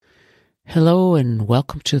Hello and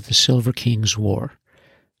welcome to the Silver King's War.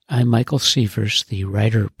 I'm Michael Sievers, the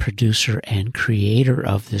writer, producer, and creator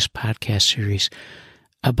of this podcast series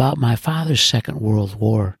about my father's Second World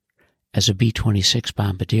War as a B-26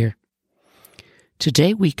 bombardier.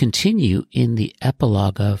 Today we continue in the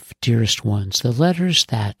epilogue of Dearest Ones, the letters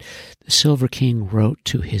that the Silver King wrote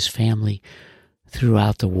to his family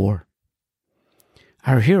throughout the war.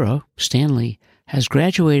 Our hero, Stanley, has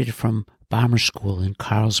graduated from bomber school in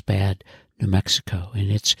Carlsbad, New Mexico, and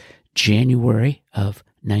it's January of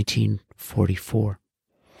 1944.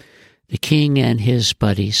 The King and his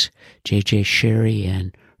buddies, J.J. Sherry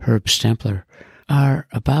and Herb Stempler, are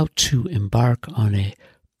about to embark on a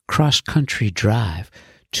cross-country drive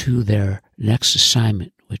to their next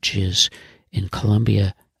assignment, which is in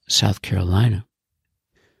Columbia, South Carolina.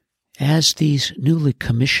 As these newly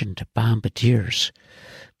commissioned bombardiers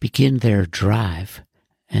begin their drive,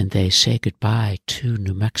 and they say goodbye to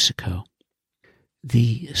New Mexico,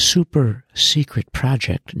 the super-secret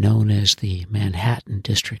project known as the Manhattan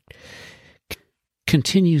District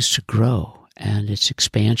continues to grow, and its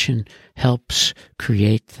expansion helps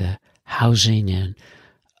create the housing and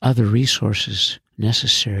other resources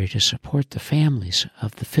necessary to support the families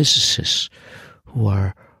of the physicists who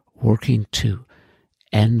are working to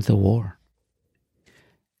end the war.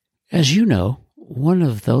 As you know, one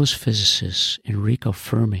of those physicists, Enrico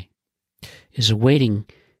Fermi, is awaiting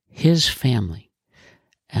his family,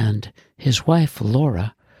 and his wife,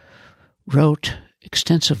 Laura, wrote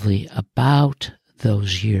extensively about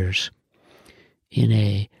those years in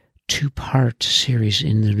a two-part series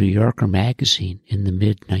in the New Yorker magazine in the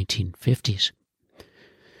mid-1950s.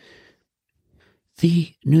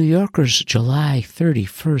 The New Yorker's July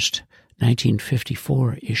 31st,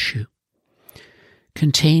 1954 issue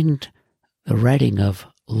contained the writing of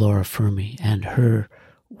Laura Fermi and her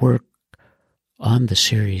work on the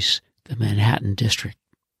series, The Manhattan District.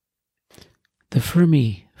 The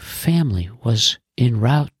Fermi family was en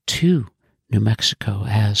route to New Mexico,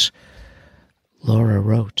 as Laura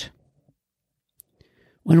wrote.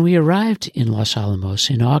 When we arrived in Los Alamos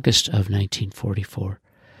in August of 1944,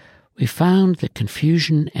 we found the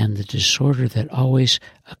confusion and the disorder that always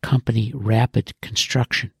accompany rapid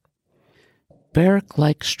construction.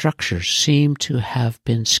 Barrack-like structures seemed to have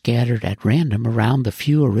been scattered at random around the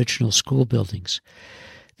few original school buildings.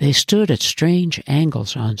 They stood at strange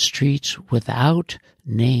angles on streets without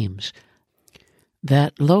names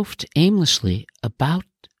that loafed aimlessly about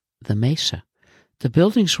the mesa. The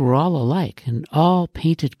buildings were all alike and all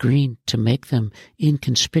painted green to make them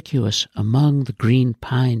inconspicuous among the green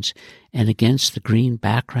pines and against the green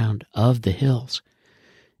background of the hills.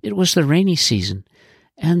 It was the rainy season,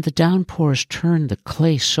 and the downpours turned the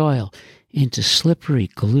clay soil into slippery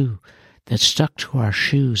glue that stuck to our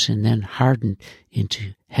shoes and then hardened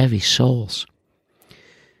into heavy soles.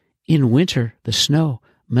 In winter, the snow,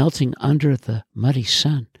 melting under the muddy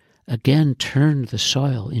sun, again turned the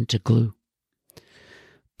soil into glue.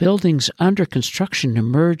 Buildings under construction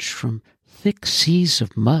emerged from thick seas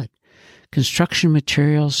of mud. Construction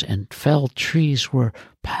materials and felled trees were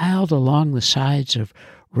piled along the sides of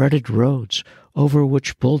rutted roads over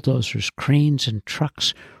which bulldozers, cranes, and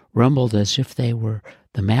trucks rumbled as if they were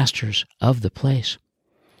the masters of the place.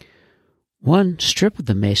 One strip of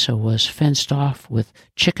the mesa was fenced off with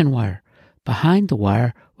chicken wire. Behind the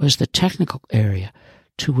wire was the technical area,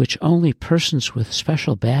 to which only persons with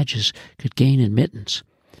special badges could gain admittance.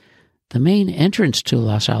 The main entrance to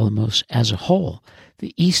Los Alamos as a whole,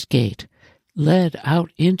 the East Gate, led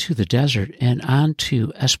out into the desert and on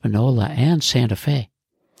to Espanola and Santa Fe.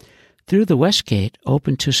 Through the West Gate,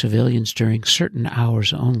 open to civilians during certain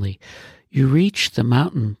hours only, you reach the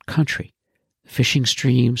mountain country, the fishing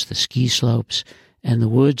streams, the ski slopes, and the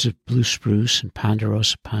woods of blue spruce and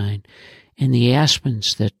ponderosa pine, and the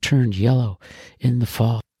aspens that turned yellow in the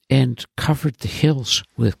fall and covered the hills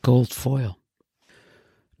with gold foil.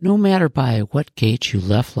 No matter by what gate you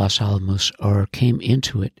left Los Alamos or came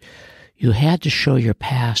into it, you had to show your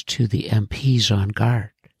pass to the MPs on guard.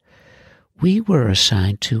 We were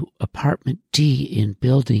assigned to Apartment D in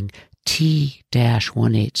Building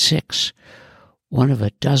T-186, one of a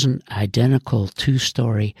dozen identical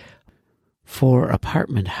two-story,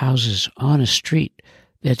 four-apartment houses on a street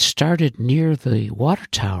that started near the water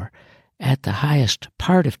tower at the highest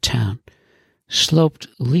part of town, sloped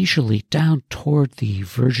leisurely down toward the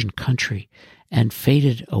virgin country, and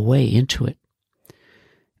faded away into it.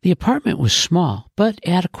 The apartment was small, but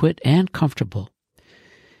adequate and comfortable.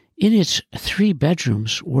 In its 3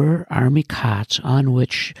 bedrooms were army cots on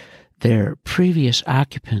which their previous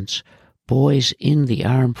occupants, boys in the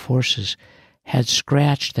armed forces, had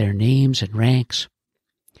scratched their names and ranks.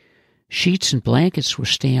 Sheets and blankets were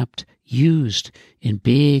stamped "used" in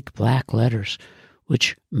big black letters,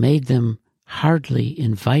 which made them hardly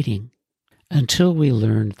inviting, until we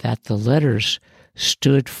learned that the letters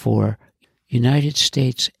stood for United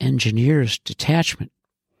States Engineers Detachment.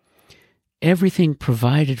 Everything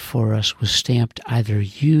provided for us was stamped either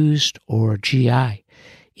 "used" or GI,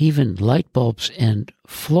 even light bulbs and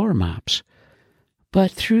floor mops.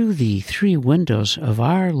 But through the 3 windows of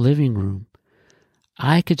our living room,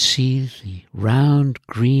 I could see the round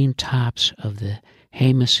green tops of the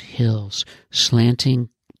Jemez Hills slanting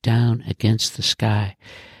down against the sky,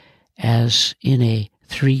 as in a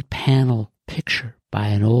 3-panel picture by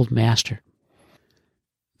an old master.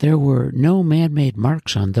 There were no man-made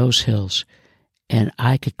marks on those hills, and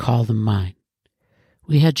I could call them mine.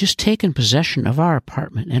 We had just taken possession of our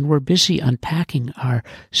apartment and were busy unpacking our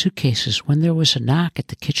suitcases when there was a knock at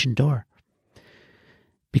the kitchen door.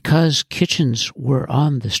 Because kitchens were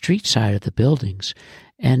on the street side of the buildings,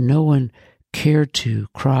 and no one cared to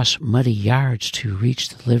cross muddy yards to reach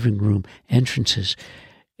the living room entrances,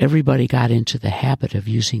 everybody got into the habit of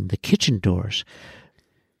using the kitchen doors.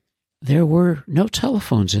 There were no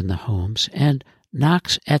telephones in the homes, and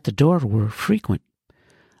knocks at the door were frequent.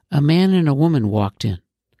 A man and a woman walked in.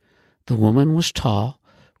 The woman was tall,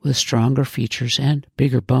 with stronger features and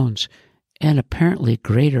bigger bones, and apparently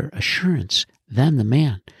greater assurance than the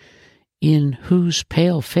man, in whose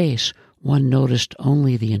pale face one noticed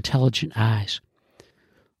only the intelligent eyes.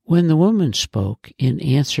 When the woman spoke, in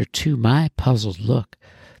answer to my puzzled look,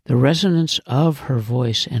 the resonance of her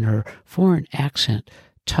voice and her foreign accent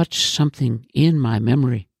touched something in my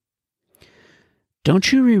memory.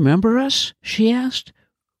 "Don't you remember us?" she asked.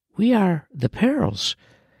 "We are the Perrells.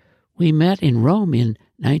 We met in Rome in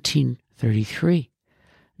 1933.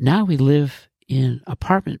 Now we live in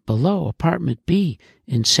apartment below, apartment B,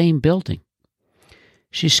 in same building."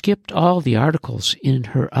 She skipped all the articles in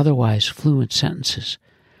her otherwise fluent sentences.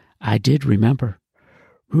 I did remember.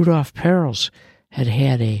 Rudolf Perls had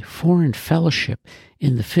had a foreign fellowship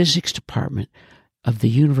in the physics department of the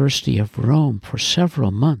University of Rome for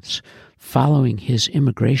several months following his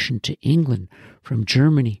immigration to England from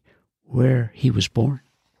Germany, where he was born.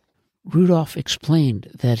 Rudolf explained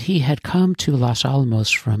that he had come to Los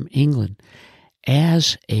Alamos from England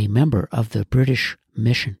as a member of the British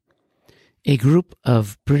mission, a group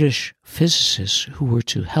of British physicists who were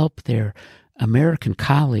to help their American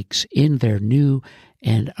colleagues in their new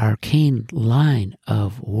and arcane line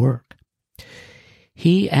of work.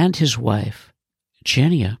 He and his wife,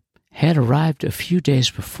 Genia, had arrived a few days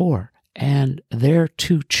before, and their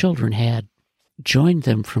 2 children had joined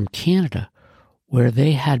them from Canada, where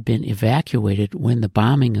they had been evacuated when the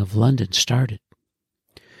bombing of London started.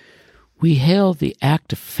 We hailed the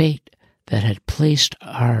act of fate that had placed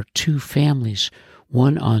our 2 families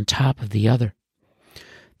one on top of the other.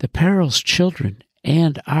 The Perrells' children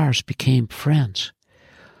and ours became friends.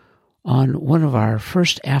 On one of our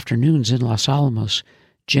first afternoons in Los Alamos,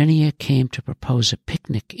 Genia came to propose a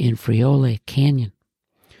picnic in Friole Canyon.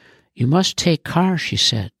 "You must take cars," she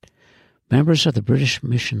said. Members of the British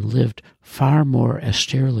mission lived far more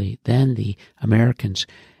austerely than the Americans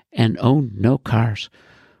and owned no cars.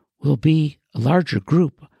 "We'll be a larger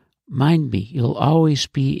group. Mind me, you'll always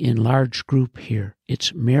be in large group here.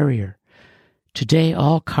 It's merrier. Today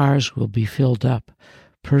all cars will be filled up.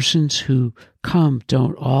 Persons who come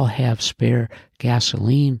don't all have spare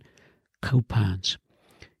gasoline coupons.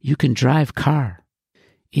 You can drive car.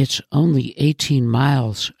 It's only 18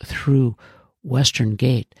 miles through Western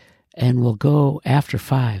Gate, and we'll go after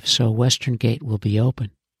 5, so Western Gate will be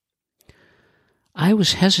open." I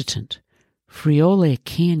was hesitant. Friole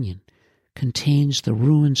Canyon contains the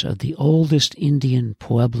ruins of the oldest Indian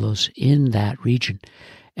pueblos in that region,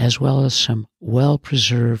 as well as some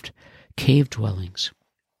well-preserved cave dwellings.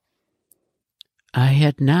 I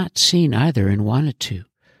had not seen either and wanted to.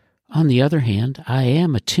 On the other hand, I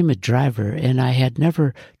am a timid driver, and I had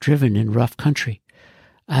never driven in rough country.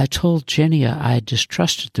 I told Genia I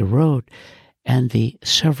distrusted the road and the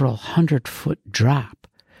several 100-foot drop.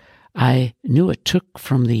 I knew it took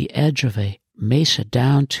from the edge of a mesa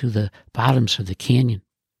down to the bottoms of the canyon.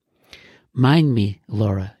 "Mind me,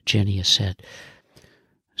 Laura," Genia said.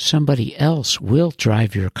 "Somebody else will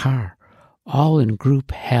drive your car. All in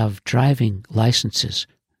group have driving licenses."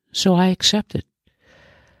 So I accepted.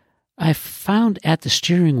 I found at the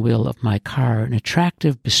steering wheel of my car an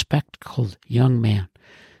attractive, bespectacled young man,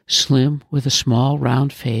 slim, with a small,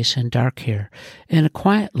 round face and dark hair, and a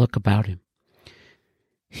quiet look about him.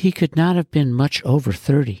 He could not have been much over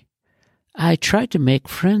 30. I tried to make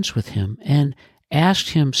friends with him and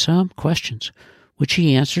asked him some questions, which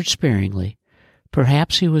he answered sparingly,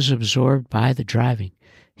 Perhaps he was absorbed by the driving.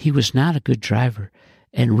 He was not a good driver,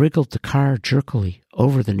 and wriggled the car jerkily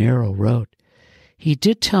over the narrow road. He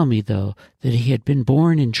did tell me, though, that he had been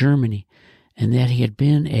born in Germany, and that he had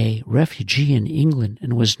been a refugee in England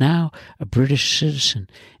and was now a British citizen,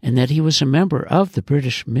 and that he was a member of the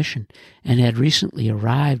British mission and had recently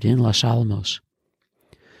arrived in Los Alamos.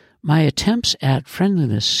 My attempts at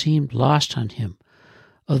friendliness seemed lost on him,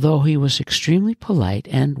 although he was extremely polite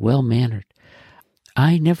and well-mannered.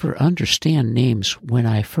 I never understand names when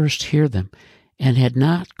I first hear them, and had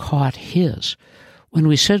not caught his. When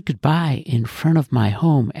we said goodbye in front of my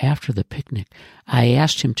home after the picnic, I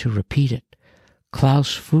asked him to repeat it.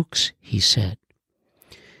 "Klaus Fuchs," he said.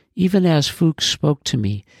 Even as Fuchs spoke to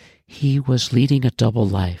me, he was leading a double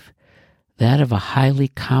life, that of a highly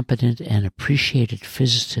competent and appreciated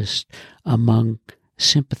physicist among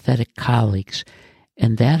sympathetic colleagues,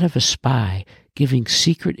 and that of a spy giving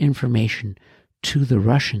secret information to the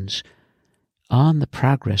Russians on the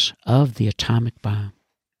progress of the atomic bomb.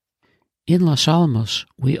 In Los Alamos,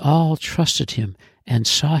 we all trusted him and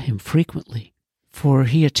saw him frequently, for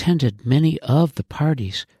he attended many of the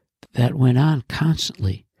parties that went on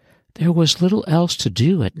constantly. There was little else to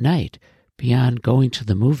do at night beyond going to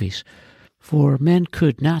the movies, for men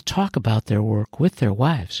could not talk about their work with their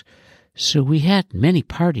wives. So we had many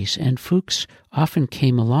parties, and Fuchs often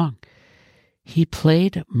came along. He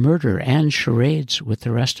played murder and charades with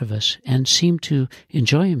the rest of us and seemed to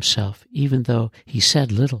enjoy himself, even though he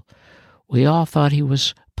said little. We all thought he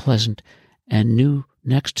was pleasant and knew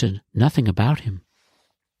next to nothing about him.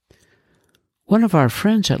 One of our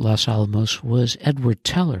friends at Los Alamos was Edward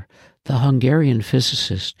Teller, the Hungarian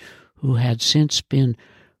physicist who had since been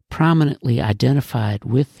prominently identified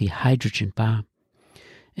with the hydrogen bomb.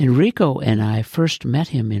 Enrico and I first met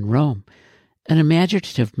him in Rome, an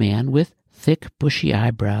imaginative man with thick, bushy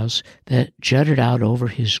eyebrows that jutted out over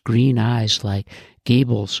his green eyes like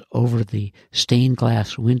gables over the stained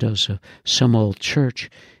glass windows of some old church.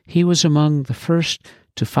 He was among the first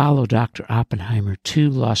to follow Dr. Oppenheimer to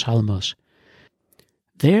Los Alamos.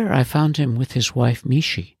 There I found him with his wife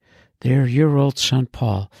Mishi, their year-old son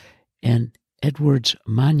Paul, and Edward's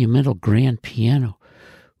monumental grand piano,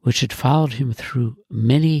 which had followed him through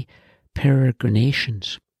many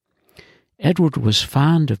peregrinations. Edward was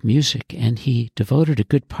fond of music, and he devoted a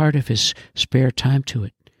good part of his spare time to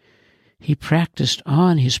it. He practiced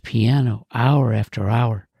on his piano hour after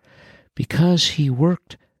hour. Because he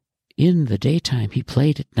worked in the daytime, he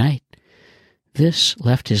played at night. This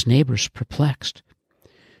left his neighbors perplexed.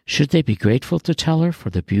 Should they be grateful to Teller for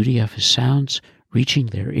the beauty of his sounds reaching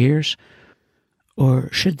their ears,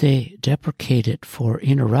 or should they deprecate it for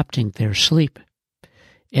interrupting their sleep?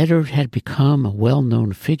 Edward had become a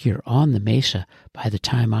well-known figure on the mesa by the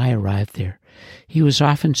time I arrived there. He was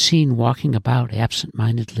often seen walking about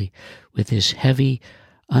absent-mindedly, with his heavy,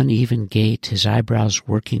 uneven gait, his eyebrows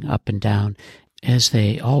working up and down, as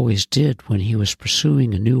they always did when he was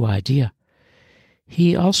pursuing a new idea.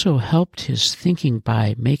 He also helped his thinking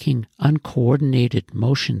by making uncoordinated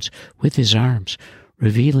motions with his arms,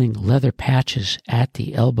 revealing leather patches at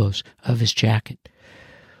the elbows of his jacket.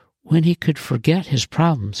 When he could forget his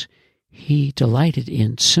problems, he delighted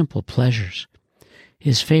in simple pleasures.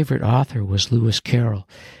 His favorite author was Lewis Carroll,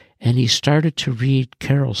 and he started to read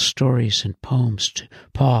Carroll's stories and poems to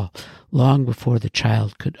Paul long before the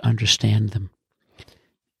child could understand them.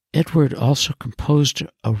 Edward also composed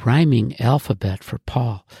a rhyming alphabet for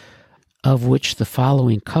Paul, of which the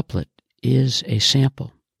following couplet is a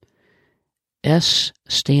sample. S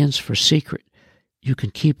stands for secret. You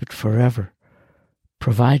can keep it forever,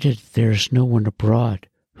 provided there's no one abroad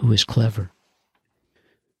who is clever.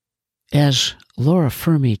 As Laura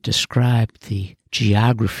Fermi described the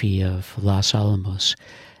geography of Los Alamos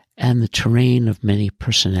and the terrain of many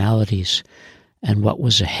personalities and what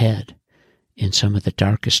was ahead in some of the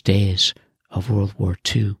darkest days of World War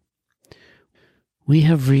II, we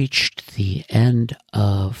have reached the end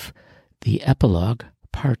of the epilogue,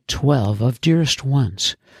 Part 12 of Dearest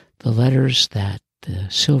Ones, the letters that the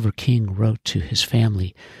Silver King wrote to his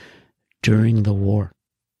family during the war.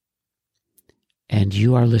 And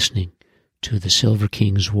you are listening to the Silver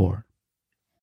King's War.